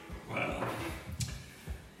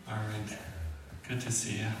Good to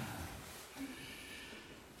see you.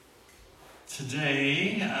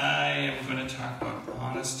 Today, I am going to talk about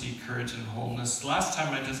honesty, courage, and wholeness. Last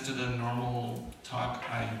time I just did a normal talk.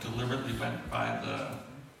 I deliberately went by the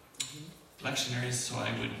lectionaries so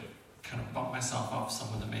I would kind of bump myself off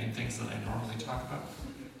some of the main things that I normally talk about.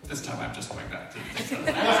 This time I'm just going back to the things that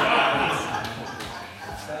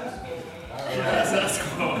yes, that's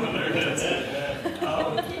cool. There it is.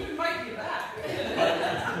 You might be back.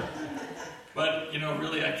 But you know,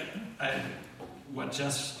 really, what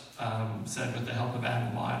Jess said with the help of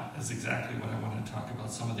Adam Watt is exactly what I wanted to talk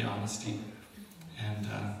about, some of the honesty. And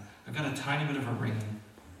I've got a tiny bit of a ring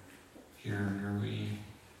here.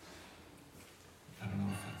 I don't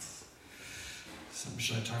know if it's something.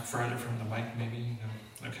 Should I talk farther from the mic maybe?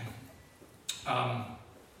 No? Okay.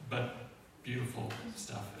 But beautiful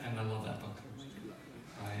stuff, and I love that book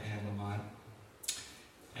by Adam Watt.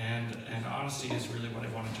 And honesty is really what I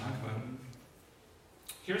want to talk about.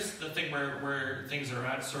 Here's the thing where things are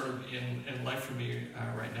at sort of in life for me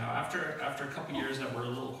right now. After a couple years that were a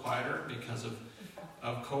little quieter because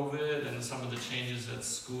of COVID and some of the changes at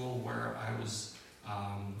school where I was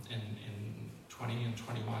in 20 and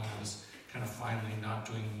 21, I was kind of finally not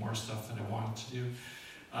doing more stuff than I wanted to do.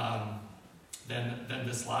 Then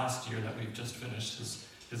this last year that we've just finished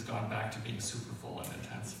has gone back to being super full and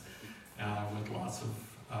intense with lots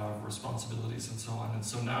of responsibilities and so on. And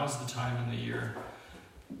so now's the time in the year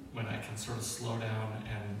when I can sort of slow down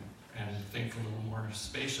and think a little more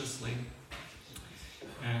spaciously.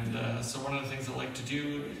 And so one of the things I like to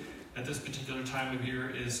do at this particular time of year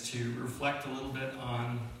is to reflect a little bit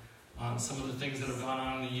on some of the things that have gone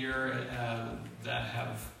on in the year that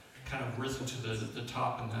have kind of risen to the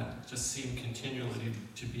top and that just seem continually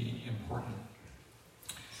to be important.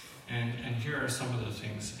 And here are some of the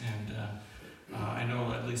things, and I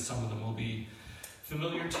know at least some of them will be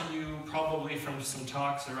familiar to you, probably from some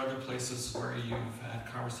talks or other places where you've had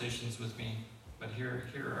conversations with me. But here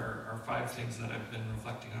are 5 things that I've been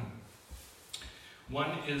reflecting on.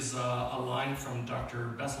 One is a line from Dr.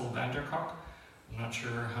 Bessel van der Kolk. I'm not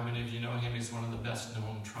sure how many of you know him. He's one of the best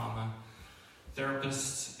known trauma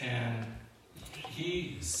therapists, and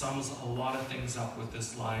he sums a lot of things up with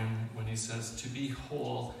this line when he says, to be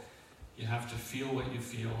whole, you have to feel what you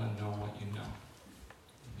feel and know what you know.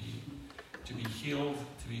 To be healed,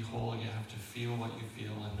 to be whole, you have to feel what you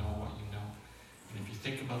feel and know what you know. And if you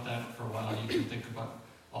think about that for a while, you can think about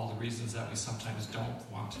all the reasons that we sometimes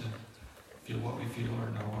don't want to feel what we feel or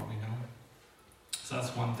know what we know. So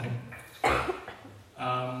that's one thing.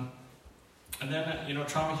 And then, you know,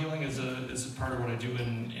 trauma healing is a part of what I do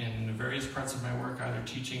in various parts of my work, either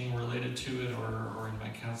teaching related to it or in my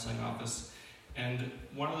counseling office. And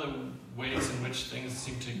one of the ways in which things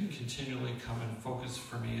seem to continually come in focus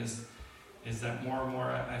for me is that more and more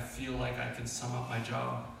I feel like I can sum up my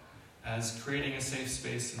job as creating a safe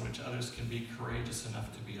space in which others can be courageous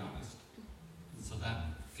enough to be honest. So that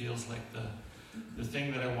feels like the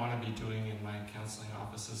thing that I want to be doing in my counseling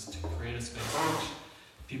office is to create a space in which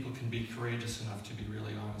people can be courageous enough to be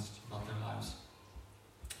really honest about their lives.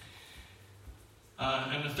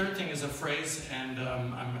 And the third thing is a phrase, and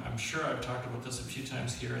I'm sure I've talked about this a few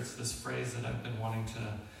times here. It's this phrase that I've been wanting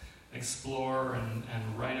to explore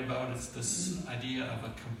and write about. It's this idea of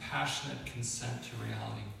a compassionate consent to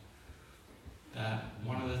reality. That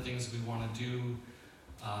one of the things we want to do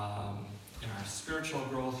in our spiritual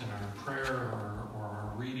growth, in our prayer or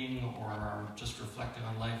our reading or our just reflecting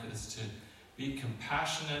on life is to be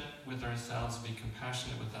compassionate with ourselves, be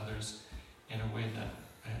compassionate with others in a way that,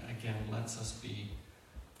 again, lets us be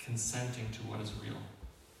consenting to what is real.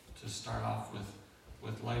 To start off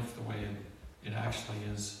with life the way it actually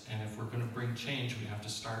is. And if we're going to bring change, we have to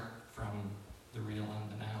start from the real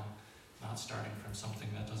and the now, not starting from something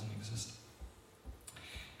that doesn't exist.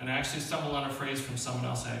 And I actually stumbled on a phrase from someone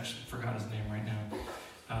else. I actually forgot his name right now.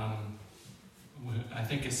 I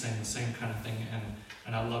think is saying the same kind of thing,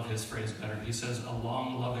 and I love his phrase better. He says, a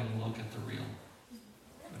long, loving look at the real,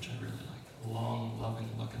 which I really like. A long, loving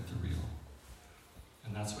look at the real.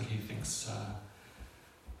 And that's what he thinks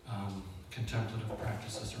contemplative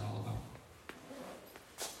practices are all about.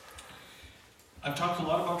 I've talked a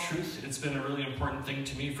lot about truth. It's been a really important thing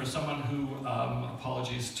to me. For someone who,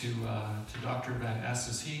 apologies to Dr. Van S.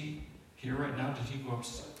 Is he here right now? Did he go up?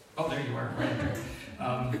 Oh, there you are, right there.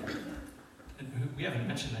 We haven't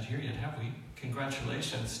mentioned that here yet, have we?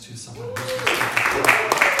 Congratulations to someone who's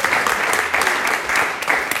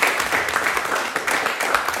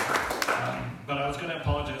but I was going to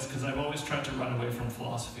apologize because I've always tried to run away from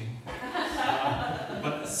philosophy.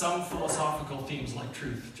 But some philosophical themes like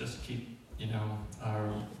truth just keep,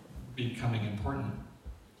 are becoming important.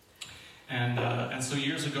 And so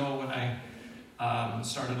years ago when I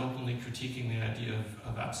started openly critiquing the idea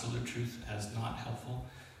of absolute truth as not helpful,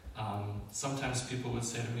 sometimes people would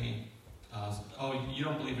say to me, oh, you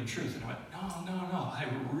don't believe in truth. And I went, no, I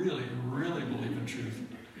really, really believe in truth.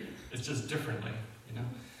 It's just differently, you know?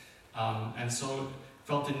 And so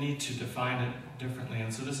felt the need to define it differently.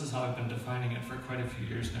 And so this is how I've been defining it for quite a few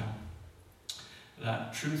years now.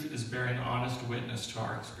 That truth is bearing honest witness to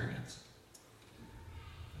our experience.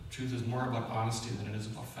 Truth is more about honesty than it is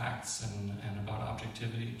about facts and about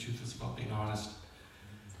objectivity. Truth is about being honest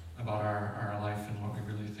about our life and what we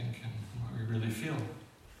really think and what we really feel.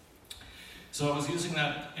 So I was using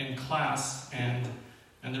that in class, and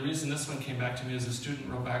the reason this one came back to me is a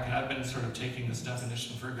student wrote back, and I've been sort of taking this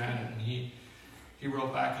definition for granted, and he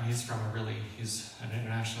wrote back, and he's an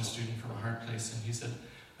international student from a hard place, and he said,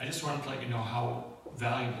 I just wanted to let you know how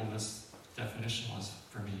valuable this definition was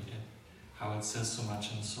for me, and how it says so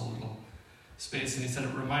much in so little space. And he said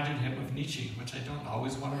it reminded him of Nietzsche, which I don't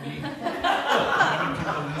always want to be reminding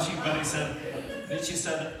people of Nietzsche, but Nietzsche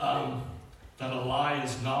said that a lie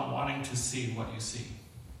is not wanting to see what you see.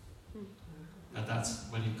 That's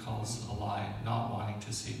what he calls a lie, not wanting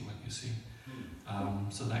to see what you see.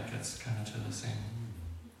 So that gets kind of to the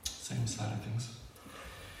same side of things.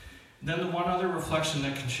 Then the one other reflection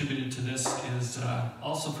that contributed to this is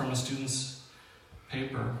also from a student's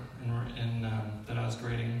paper that I was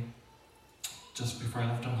grading just before I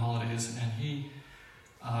left on holidays, and he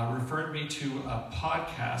referred me to a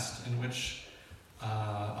podcast in which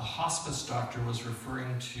a hospice doctor was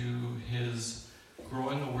referring to his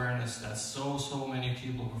growing awareness that so many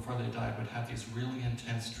people before they died would have these really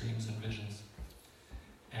intense dreams and visions.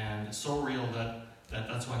 And so real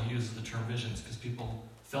that's why he uses the term visions, because people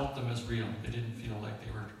felt them as real. They didn't feel like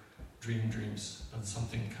they were dreams, but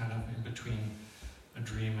something kind of in between a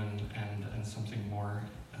dream and something more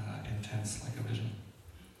intense like a vision.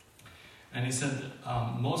 And he said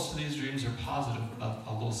most of these dreams are positive,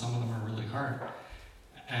 although some of them are really hard.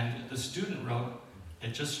 And the student wrote,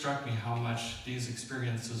 it just struck me how much these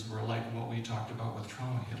experiences were like what we talked about with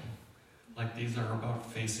trauma healing. Like these are about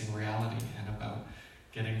facing reality and about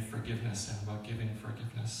getting forgiveness and about giving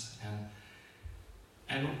forgiveness.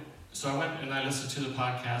 And so I went and I listened to the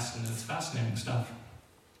podcast, and it's fascinating stuff.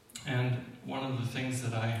 And one of the things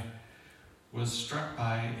that I was struck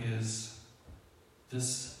by is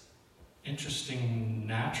this interesting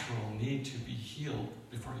natural need to be healed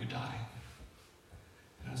before you die.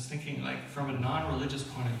 And I was thinking, like, from a non-religious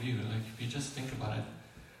point of view, like if you just think about it,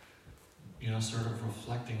 you know, sort of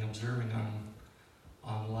reflecting, observing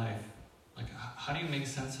on life, like how do you make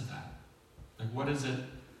sense of that? Like what is it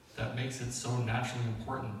that makes it so naturally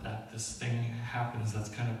important that this thing happens that's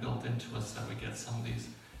kind of built into us, that we get some of these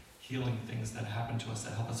healing things that happen to us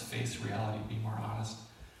that help us face reality, be more honest,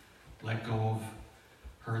 let go of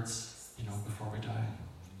hurts, you know, before we die.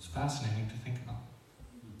 It's fascinating to think about.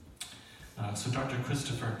 So Dr.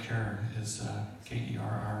 Christopher Kerr is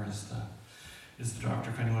Kerr is the doctor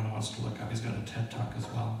if anyone wants to look up. He's got a TED Talk as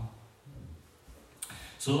well.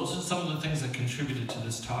 So those are some of the things that contributed to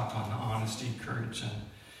this talk on honesty, courage,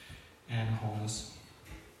 and wholeness.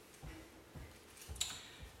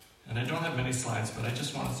 And I don't have many slides, but I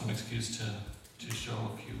just wanted some excuse to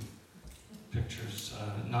show a few pictures,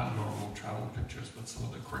 not normal travel pictures, but some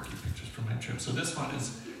of the quirky pictures from my trip. So this one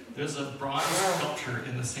is, there's a bronze sculpture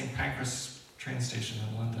in the St. Pancras train station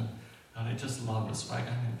in London, and I just love this by a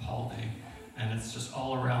guy named Paul Day. And it's just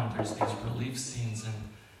all around, there's these relief scenes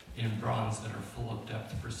in bronze that are full of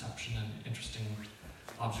depth perception and interesting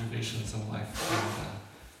observations in life.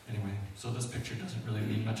 And, anyway, so this picture doesn't really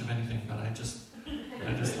mean much of anything, but I just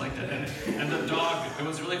liked it. And the dog, it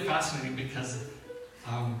was really fascinating because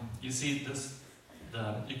you see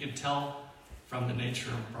you could tell from the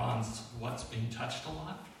nature of bronze what's being touched a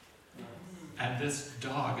lot. And this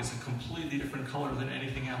dog is a completely different color than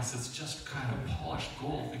anything else. It's just kind of polished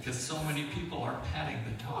gold because so many people are petting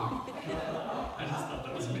the dog. I just thought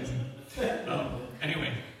that was amazing.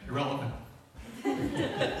 Anyway, irrelevant.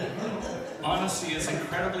 Honesty is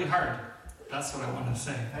incredibly hard. That's what I want to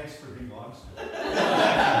say. Thanks for being honest.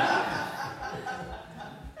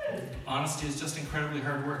 Honesty is just incredibly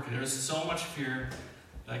hard work. There's so much fear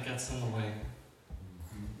that gets in the way.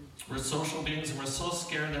 We're social beings, and we're so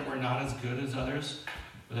scared that we're not as good as others,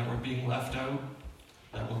 or that we're being left out,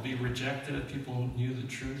 that we'll be rejected if people knew the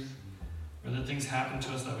truth, or that things happen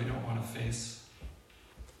to us that we don't want to face.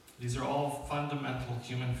 These are all fundamental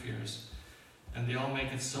human fears, and they all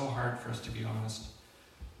make it so hard for us to be honest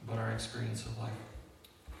about our experience of life.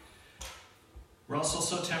 We're also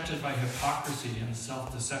so tempted by hypocrisy and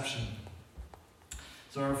self-deception.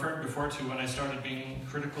 So I referred before to when I started being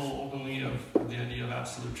critical openly of the idea of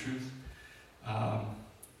absolute truth. I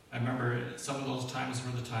remember some of those times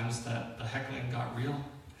were the times that the heckling got real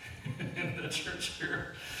in the church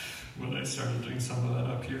here when I started doing some of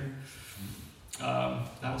that up here.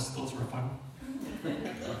 Those were fun.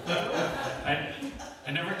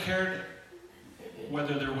 I never cared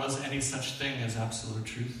whether there was any such thing as absolute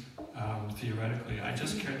truth, theoretically. I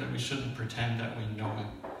just cared that we shouldn't pretend that we know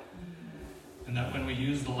it. And that when we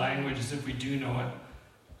use the language as if we do know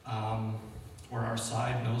it, or our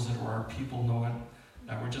side knows it, or our people know it,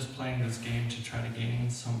 that we're just playing this game to try to gain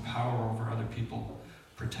some power over other people,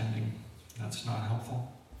 pretending. That's not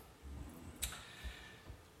helpful.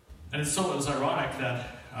 And so it was ironic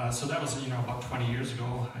that, so that was, about 20 years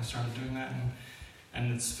ago I started doing that,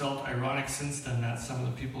 and it's felt ironic since then that some of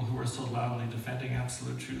the people who were so loudly defending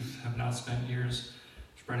absolute truth have now spent years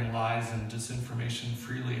spreading lies and disinformation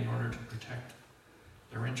freely in order to protect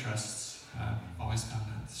their interests. I've always found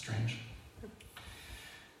that strange.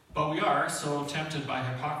 But we are so tempted by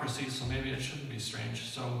hypocrisy, so maybe it shouldn't be strange.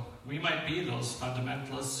 So we might be those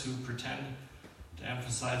fundamentalists who pretend to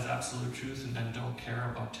emphasize absolute truth and then don't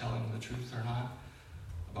care about telling the truth or not,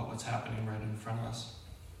 about what's happening right in front of us.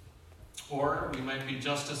 Or we might be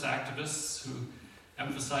justice activists who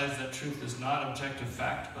emphasize that truth is not objective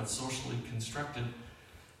fact, but socially constructed.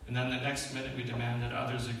 And then the next minute we demand that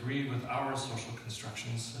others agree with our social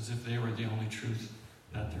constructions as if they were the only truth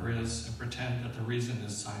that there is, and pretend that the reason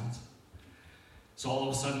is science. So all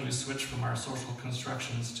of a sudden we switch from our social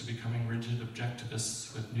constructions to becoming rigid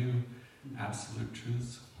objectivists with new absolute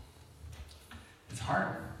truths. It's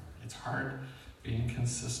hard. It's hard being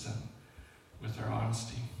consistent with our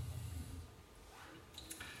honesty.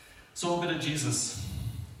 So a bit of Jesus.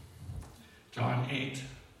 John 8.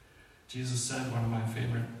 Jesus said, one of my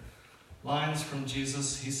favorite lines from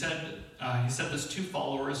Jesus, he said there's two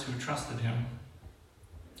followers who trusted him.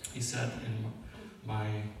 He said, in my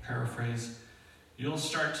paraphrase, you'll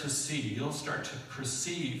start to see, you'll start to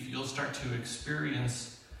perceive, you'll start to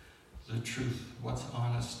experience the truth, what's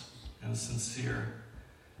honest and sincere,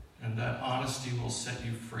 and that honesty will set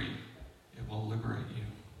you free. It will liberate you.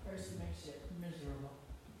 First makes it miserable.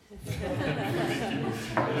 It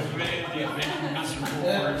made you miserable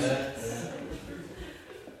first.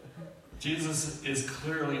 Jesus is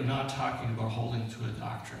clearly not talking about holding to a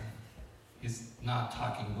doctrine. He's not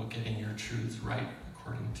talking about getting your truths right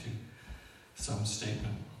according to some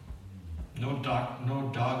statement. No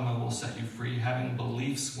dogma will set you free. Having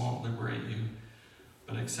beliefs won't liberate you.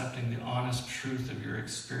 But accepting the honest truth of your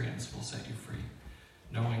experience will set you free.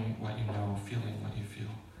 Knowing what you know, feeling what you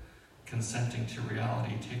feel. Consenting to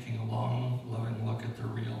reality, taking a long, loving look at the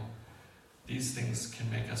real. These things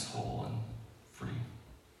can make us whole and free.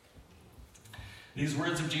 These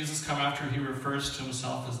words of Jesus come after he refers to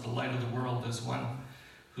himself as the light of the world, as one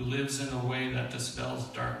who lives in a way that dispels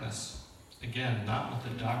darkness. Again, not with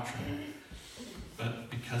the doctrine, but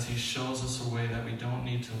because he shows us a way that we don't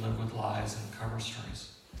need to live with lies and cover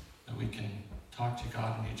stories, that we can talk to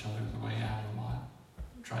God and each other the way Anne Lamott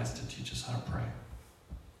tries to teach us how to pray.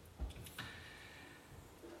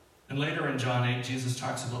 And later in John 8, Jesus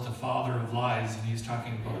talks about the father of lies, and he's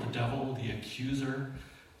talking about the devil, the accuser,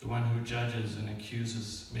 the one who judges and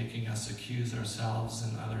accuses, making us accuse ourselves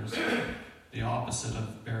and others, the opposite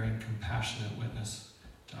of bearing compassionate witness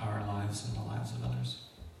to our lives and the lives of others.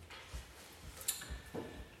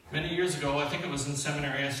 Many years ago, I think it was in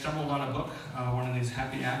seminary, I stumbled on a book, one of these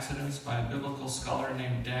happy accidents, by a biblical scholar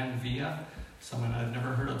named Dan Villa, someone I've never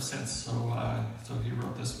heard of since. So he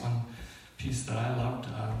wrote this one piece that I loved,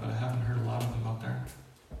 but I haven't heard a lot of them out there.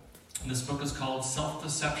 And this book is called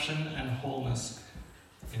Self-Deception and Wholeness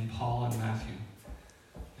in Paul and Matthew.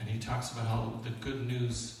 And he talks about how the good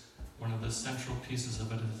news, one of the central pieces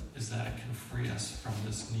of it is that it can free us from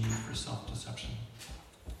this need for self-deception.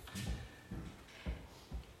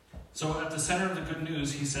 So at the center of the good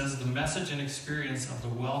news, he says, the message and experience of the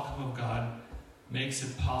welcome of God makes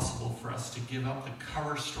it possible for us to give up the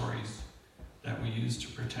cover stories that we use to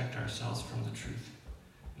protect ourselves from the truth,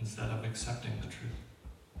 instead of accepting the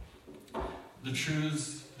truth. The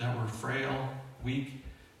truths that we're frail, weak,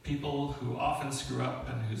 people who often screw up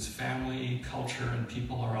and whose family, culture, and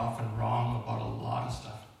people are often wrong about a lot of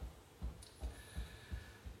stuff.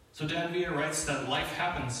 So Dan Villa writes that life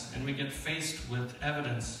happens and we get faced with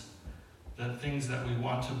evidence that things that we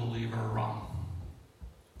want to believe are wrong.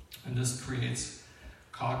 And this creates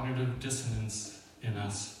cognitive dissonance in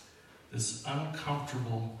us, this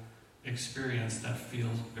uncomfortable experience that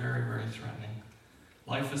feels very, very threatening.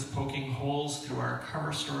 Life is poking holes through our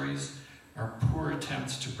cover stories, our poor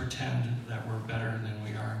attempts to pretend that we're better than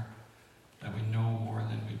we are. that we know more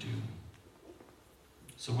than we do.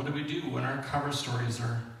 So what do we do when our cover stories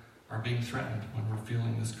are being threatened, when we're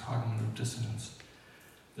feeling this cognitive dissonance?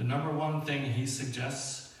 The number one thing he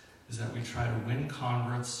suggests is that we try to win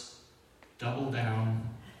converts, double down,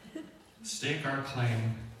 stake our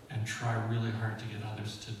claim, and try really hard to get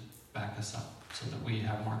others to back us up so that we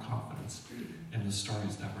have more confidence in the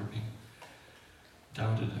stories that we're being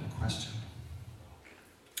doubted and questioned.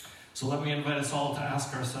 So let me invite us all to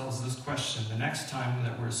ask ourselves this question. The next time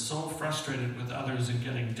that we're so frustrated with others and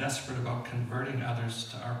getting desperate about converting others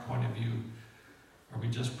to our point of view, are we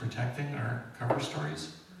just protecting our cover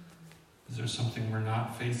stories? Is there something we're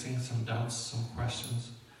not facing, some doubts, some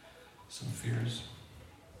questions, some fears?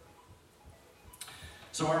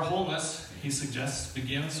 So our wholeness, he suggests,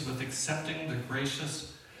 begins with accepting the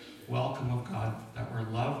gracious welcome of God, that we're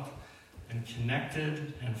loved and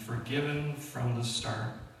connected and forgiven from the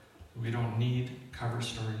start. We don't need cover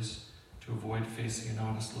stories to avoid facing an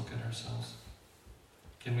honest look at ourselves.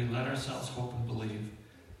 Can we let ourselves hope and believe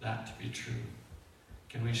that to be true?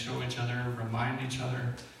 Can we show each other, remind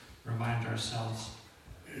ourselves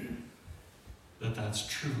that that's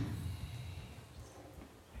true?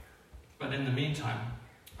 But in the meantime,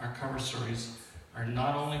 our cover stories are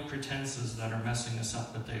not only pretenses that are messing us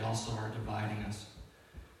up, but they also are dividing us.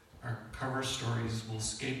 Our cover stories will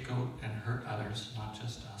scapegoat and hurt others, not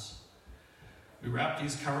just us. We wrap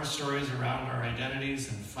these cover stories around our identities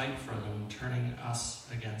and fight for them, turning us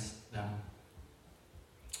against them.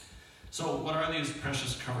 So what are these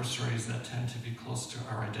precious cover stories that tend to be close to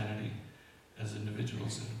our identity as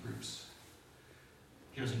individuals and groups?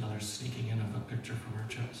 Here's another sneaking in of a picture from our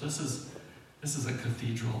trip. So this is a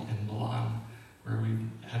cathedral in Milan where we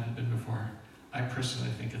hadn't been before. I personally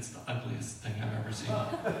think it's the ugliest thing I've ever seen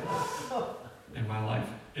in my life.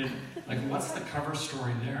 What's the cover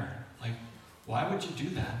story there? Why would you do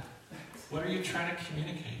that? What are you trying to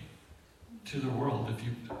communicate to the world?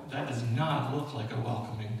 That does not look like a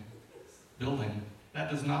welcoming building.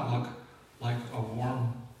 That does not look like a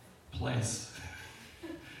warm place.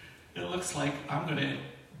 It looks like I'm going to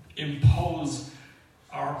impose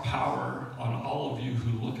our power on all of you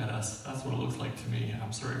who look at us. That's what it looks like to me.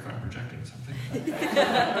 I'm sorry if I'm projecting something.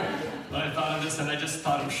 But I thought of this and I just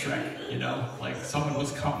thought of Shrek, like someone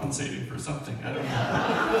was compensating for something. I don't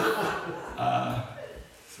know.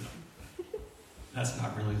 So that's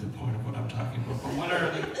not really the point of what I'm talking about. But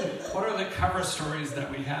what are the cover stories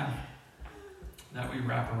that we have that we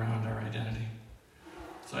wrap around our identity?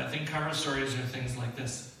 So I think cover stories are things like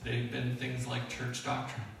this. They've been things like church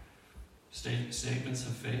doctrine, statements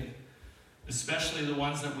of faith, especially the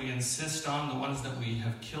ones that we insist on, the ones that we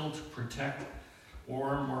have killed to protect,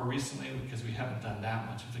 or more recently, because we haven't done that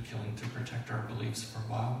much of the killing to protect our beliefs for a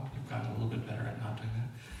while. We've gotten a little bit better at not doing that,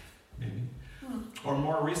 maybe. Or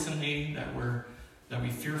more recently, that we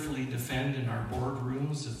fearfully defend in our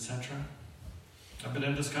boardrooms, etc. I've been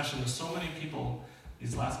in discussion with so many people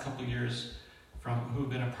these last couple of years who've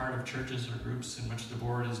been a part of churches or groups in which the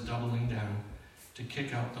board is doubling down to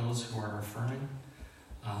kick out those who are affirming.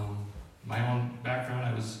 My own background,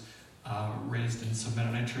 I was raised in some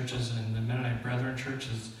Mennonite churches, and the Mennonite Brethren Church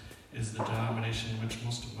is the denomination in which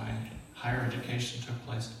most of my higher education took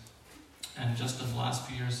place. And just in the last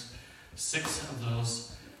few years, 6 of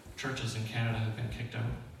those churches in Canada have been kicked out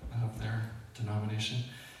of their denomination.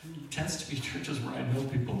 It tends to be churches where I know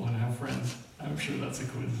people and have friends. I'm sure that's a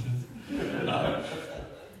coincidence.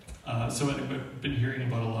 So I've been hearing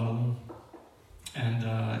about a lot of them.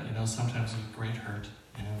 And, sometimes with great hurt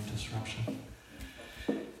and disruption.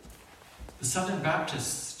 The Southern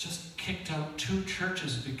Baptists just kicked out 2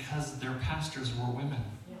 churches because their pastors were women.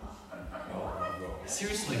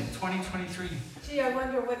 Seriously, 2023. Gee, I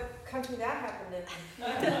wonder what country that happened in.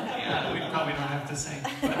 Yeah, we probably don't have to say.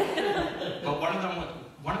 But one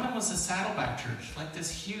of them was a Saddleback church, like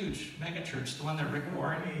this huge mega church, the one that Rick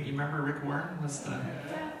Warren, you remember Rick Warren was the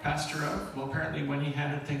pastor of? Well, apparently when he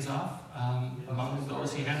handed things off, among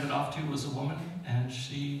those he handed off to was a woman, and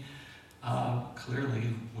she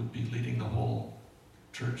clearly would be leading the whole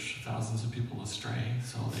church, thousands of people astray,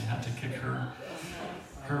 so they had to kick her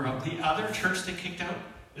out. The other church they kicked out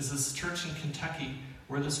is this church in Kentucky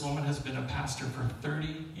where this woman has been a pastor for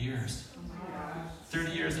 30 years.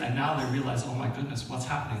 30 years, and now they realize, oh my goodness, what's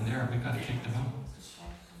happening there? We've got to kick them out.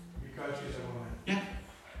 Because she's a woman.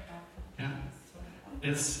 Yeah.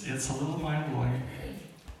 It's a little mind-blowing.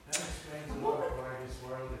 That explains a lot why this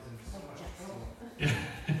world is in so much trouble. Yeah,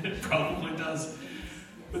 it probably does.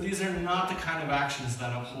 But these are not the kind of actions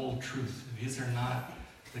that uphold truth. These are not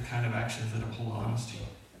the kind of actions that uphold honesty.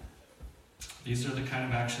 These are the kind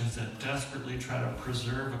of actions that desperately try to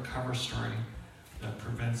preserve a cover story that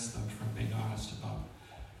prevents them from being honest about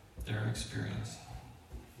their experience.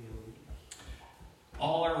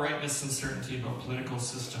 All our rightness and certainty about political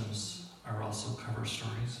systems are also cover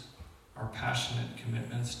stories, our passionate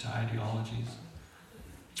commitments to ideologies.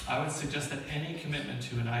 I would suggest that any commitment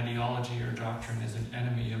to an ideology or doctrine is an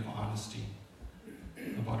enemy of honesty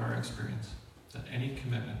about our experience. That any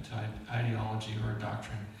commitment to ideology or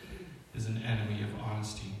doctrine is an enemy of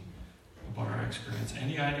honesty about our experience.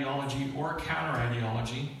 Any ideology or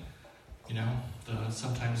counter-ideology,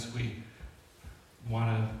 sometimes we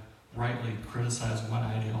want to rightly criticize one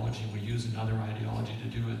ideology, we use another ideology to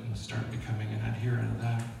do it and start becoming an adherent of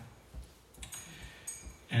that.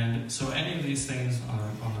 And so any of these things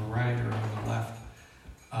on the right or on the left,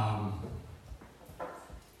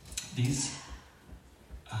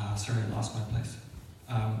 sorry, I lost my place.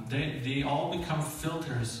 They all become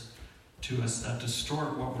filters to us that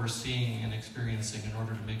distort what we're seeing and experiencing in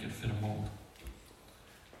order to make it fit a mold.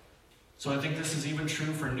 So I think this is even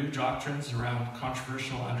true for new doctrines around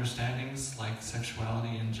controversial understandings like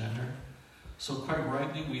sexuality and gender. So quite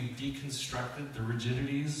rightly, we've deconstructed the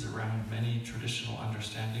rigidities around many traditional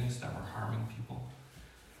understandings that were harming people.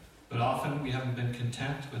 But often we haven't been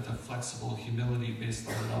content with a flexible humility based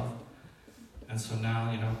on love. And so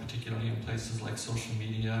now, particularly in places like social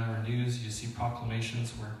media or news, you see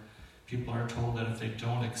proclamations where people are told that if they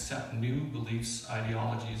don't accept new beliefs,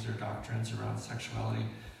 ideologies, or doctrines around sexuality,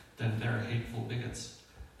 then they're hateful bigots,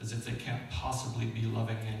 as if they can't possibly be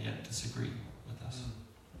loving and yet disagree with us.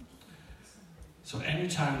 So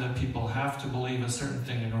anytime that people have to believe a certain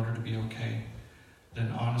thing in order to be okay,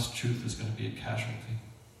 then honest truth is going to be a casualty.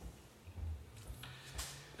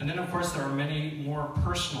 And then, of course, there are many more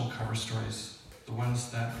personal cover stories, the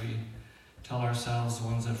ones that we tell ourselves, the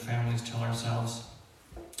ones that families tell ourselves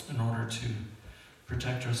in order to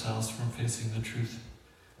protect ourselves from facing the truth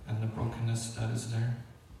and the brokenness that is there.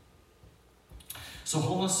 So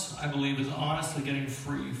wholeness, I believe, is honestly getting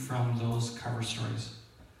free from those cover stories.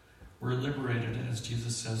 We're liberated, as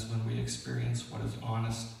Jesus says, when we experience what is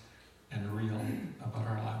honest and real about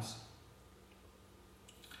our lives.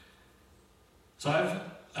 So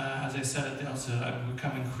as I said at the outset, I've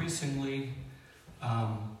become increasingly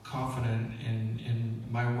confident in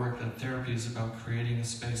my work that therapy is about creating a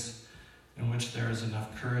space in which there is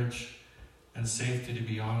enough courage and safety to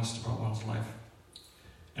be honest about one's life.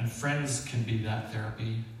 And friends can be that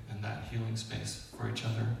therapy and that healing space for each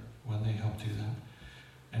other when they help do that.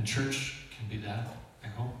 And church can be that, I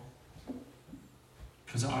hope.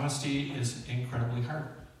 Because honesty is incredibly hard.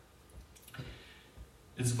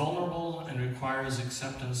 It's vulnerable and requires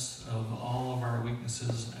acceptance of all of our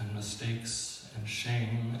weaknesses and mistakes and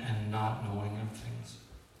shame and not knowing of things.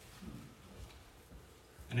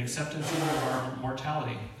 And acceptance even of our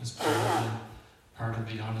mortality is part of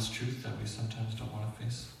the honest truth that we sometimes don't want to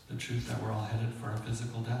face. The truth that we're all headed for a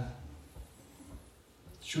physical death.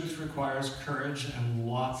 Truth requires courage and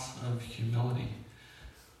lots of humility.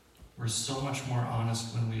 We're so much more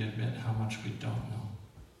honest when we admit how much we don't know.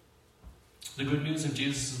 The good news of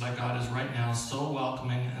Jesus is that God is right now so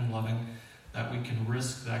welcoming and loving that we can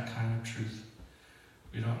risk that kind of truth.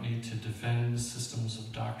 We don't need to defend systems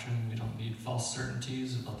of doctrine. We don't need false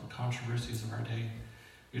certainties about the controversies of our day.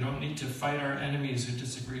 We don't need to fight our enemies who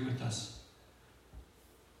disagree with us.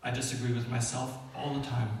 I disagree with myself all the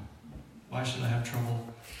time. Why should I have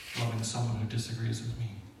trouble loving someone who disagrees with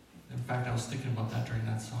me? In fact, I was thinking about that during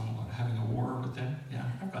that song about having a war within. Yeah,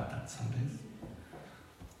 I've got that some days.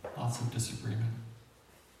 Lots of disagreement.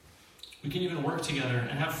 We can even work together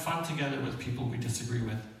and have fun together with people we disagree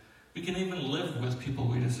with. We can even live with people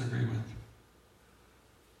we disagree with.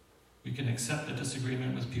 We can accept that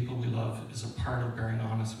disagreement with people we love is a part of bearing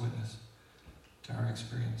honest witness to our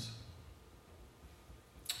experience.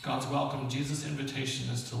 God's welcome, Jesus' invitation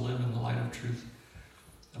is to live in the light of truth,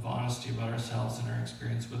 of honesty about ourselves and our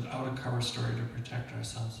experience without a cover story to protect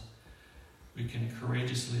ourselves. We can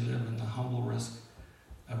courageously live in the humble risk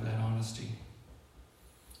of that honesty.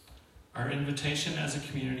 Our invitation as a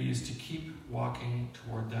community is to keep walking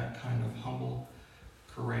toward that kind of humble,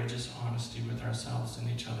 courageous honesty with ourselves and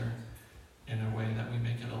each other in a way that we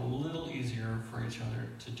make it a little easier for each other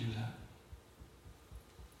to do that.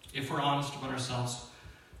 If we're honest about ourselves,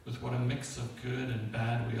 with what a mix of good and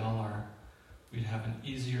bad we all are, we'd have an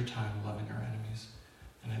easier time loving our enemies.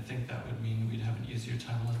 And I think that would mean we'd have an easier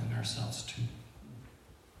time loving ourselves too.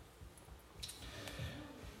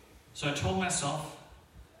 So I told myself,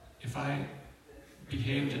 if I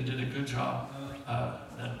behaved and did a good job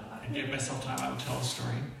and gave myself time, I would tell a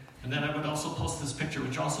story. And then I would also post this picture,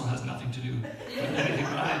 which also has nothing to do with anything.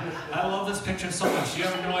 But I love this picture so much. You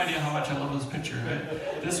have no idea how much I love this picture.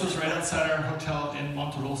 Right? This was right outside our hotel in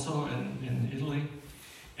Monterosso in Italy.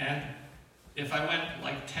 And if I went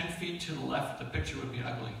like 10 feet to the left, the picture would be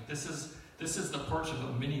ugly. This is the porch of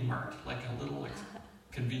a mini mart, like a little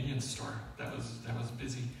convenience store that was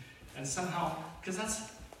busy. And somehow, because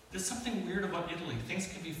there's something weird about Italy. Things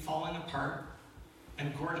can be falling apart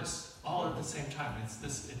and gorgeous all at the same time. It's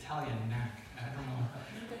this Italian knack. I don't know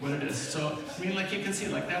what it is. So, I mean, like you can see,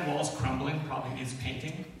 like that wall's crumbling, probably needs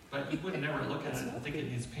painting, but you would never look at it and think it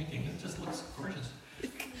needs painting. It just looks gorgeous.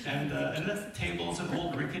 And the table's an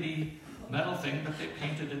old rickety metal thing, but they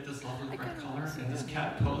painted it this lovely bright color, and this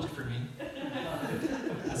cat posed for me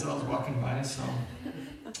as I was walking by. So,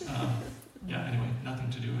 yeah. Anyway, nothing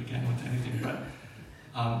to do again with anything, but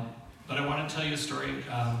I want to tell you a story.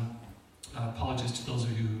 Apologies to those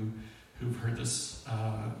of you who've heard this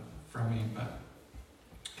from me, but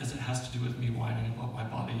because it has to do with me whining about my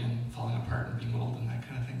body and falling apart and being old and that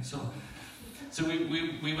kind of thing. So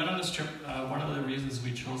we went on this trip. One of the reasons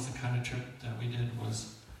we chose the kind of trip that we did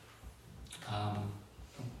was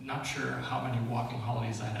not sure how many walking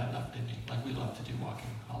holidays I had left in me. Like, we love to do walking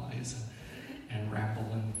holidays and ramble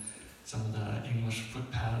and some of the English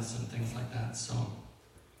footpaths and things like that. So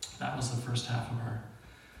that was the first half of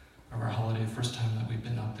our holiday, first time that we've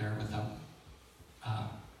been up there without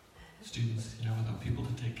students, without people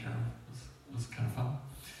to take care of. It was kind of fun.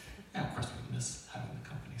 Yeah, of course we miss having the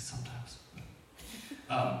company sometimes.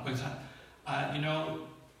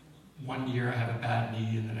 One year I have a bad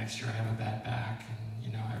knee, and the next year I have a bad back, and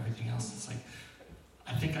everything else. It's like,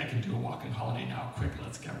 I think I can do a walking holiday now. Quick,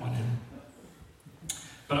 let's get one in.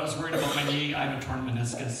 But I was worried about my knee. I have a torn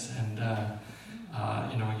meniscus, and a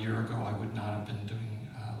year ago I would not have been doing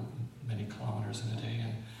many kilometers in a day,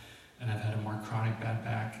 and I've had a more chronic bad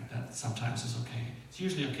back that sometimes is okay. It's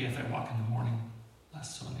usually okay if I walk in the morning,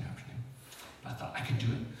 less so in the afternoon. But I thought I could do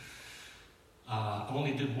it. I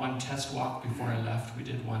only did one test walk before I left. We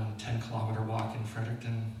did one 10-kilometer walk in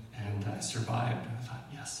Fredericton, and I survived. I thought,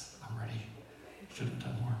 yes, I'm ready. Should have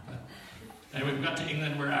done more. But anyway, we got to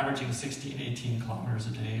England. We're averaging 16, 18 kilometers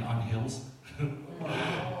a day on hills.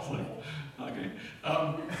 It's like, okay.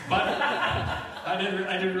 But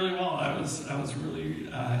I did really well. I was really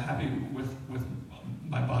happy with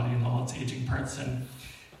my body and all its aging parts. And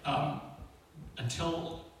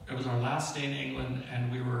until it was our last day in England, and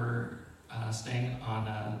we were staying on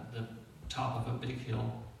the top of a big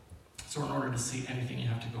hill. So in order to see anything, you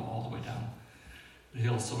have to go all the way down the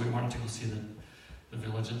hill. So we wanted to go see the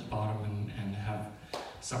village at the bottom and have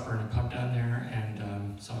supper in a pub down there.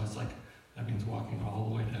 And so I was like, that means walking all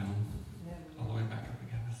the way down, all the way back up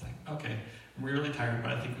again. It's like, okay, I'm really tired,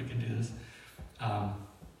 but I think we can do this.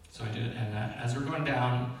 So I did it, and as we're going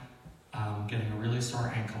down, getting a really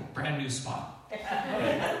sore ankle, brand new spot.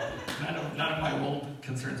 None of my old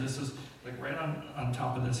concerns. This was like right on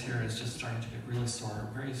top of this here is just starting to get really sore.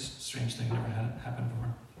 Very strange thing, never had happened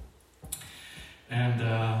before. And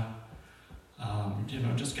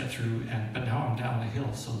just get through. But now I'm down the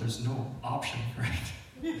hill, so there's no option, right?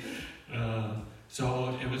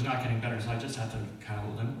 So it was not getting better. So I just had to kind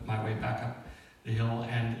of limp my way back up the hill,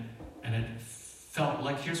 and it felt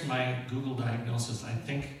like, here's my Google diagnosis. I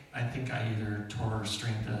think I either tore or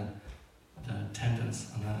strained the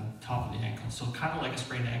tendons on the top of the ankle. So kind of like a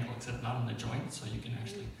sprained ankle, except not on the joint, so you can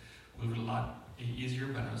actually move it a lot easier,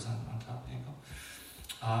 but it was on top of the ankle.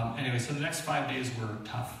 Anyway, so the next 5 days were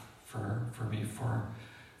tough for me for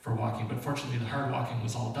walking, but fortunately the hard walking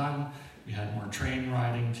was all done. We had more train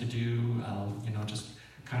riding to do, just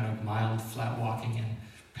kind of mild flat walking in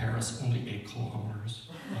Paris, only 8 kilometers.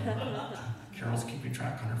 Carol's keeping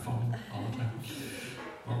track on her phone all the time.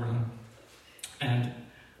 What we're doing. And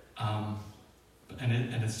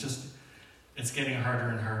it's getting harder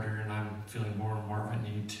and harder, and I'm feeling more and more of a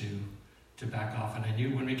need to back off. And I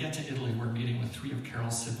knew when we get to Italy, we're meeting with 3 of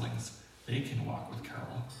Carol's siblings. They can walk with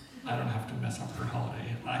Carol. I don't have to mess up her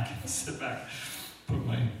holiday. I can sit back, put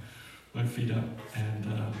my feet up.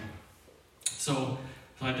 And so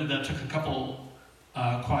I did that. Took a couple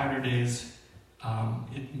quieter days.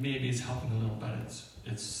 It maybe is helping a little, but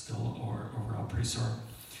it's still overall pretty sore.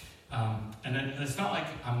 And it's not like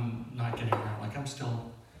I'm not getting around, like I'm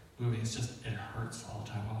still moving, it's just, it hurts all the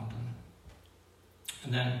time while I'm doing it.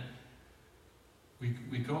 And then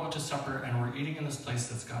we go out to supper, and we're eating in this place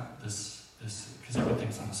that's got this because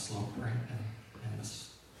everything's on a slope, right, in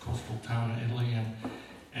this coastal town in Italy,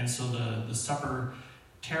 and so the supper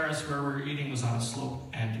terrace where we were eating was on a slope,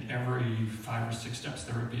 and every 5 or 6 steps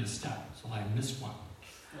there would be a step, so I missed one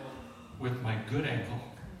with my good ankle,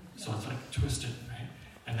 so it's like twisted, right?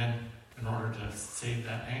 And then in order to save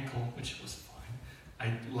that ankle, which was fine,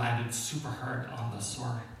 I landed super hard on the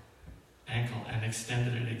sore ankle and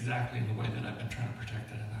extended it exactly in the way that I've been trying to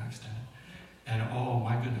protect it, and I extended it. And oh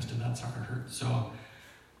my goodness, did that sucker hurt. So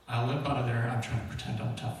I limp out of there. I'm trying to pretend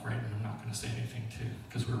I'm tough, right? And I'm not going to say anything too,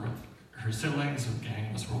 because we're with her siblings, a gang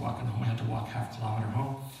of us were walking home. We had to walk half a kilometer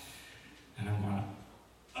home. And I'm going,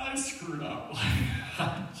 I screwed up.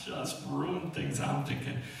 I just ruined things. I'm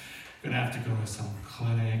thinking, I'm going to have to go to some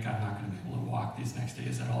clinic. I'm not going to be able to walk these next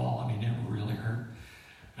days at all. I mean, it really hurt.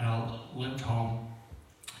 And I limped home.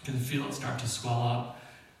 I can feel it start to swell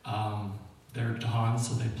up. They're Dons,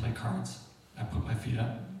 so they play cards. I put my feet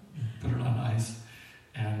up, put it on ice,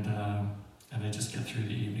 and they just get through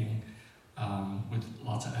the evening with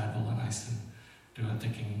lots of Advil and ice and do it,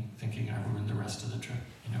 thinking I ruined the rest of the trip.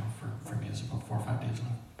 You know, for me, it's about 4 or 5 days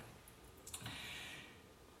left.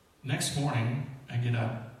 Next morning, I get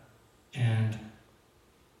up and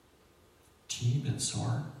teeny bit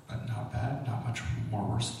sore, but not bad, not much more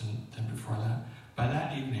worse than before that. By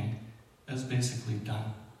that evening, I was basically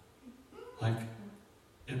done. Like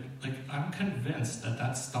I'm convinced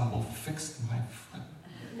that stumble fixed my foot.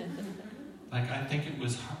 Like, I think it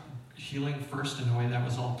was healing first in a way that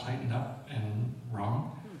was all tightened up and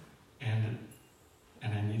wrong, and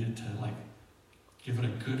I needed to like give it a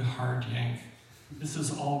good hard yank. This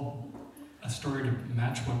is all a story to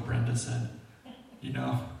match what Brenda said. You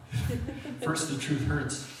know, first the truth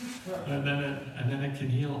hurts, and then it can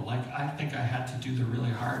heal. Like, I think I had to do the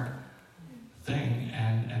really hard thing,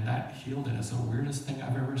 and that healed it. It's the weirdest thing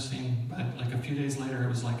I've ever seen. But like a few days later, it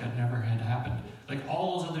was like it never had happened. Like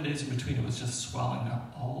all those other days in between, it was just swelling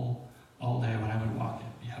up all day. When I would walk,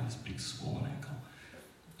 you have this big swollen ankle.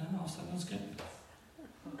 And all of a sudden, it was good.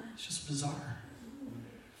 It's just bizarre.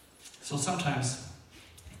 So sometimes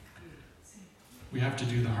we have to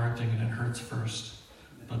do the hard thing, and it hurts first.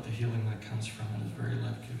 But the healing that comes from it is very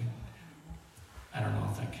life-giving. I don't know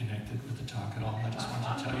if that connected with the talk at all. I just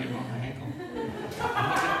wanted to tell you about my ankle.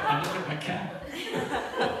 And look at my cat.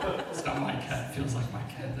 It's not my cat. It feels like my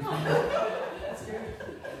cat.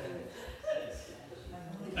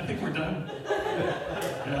 I think we're done.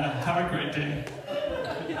 Yeah, have a great day.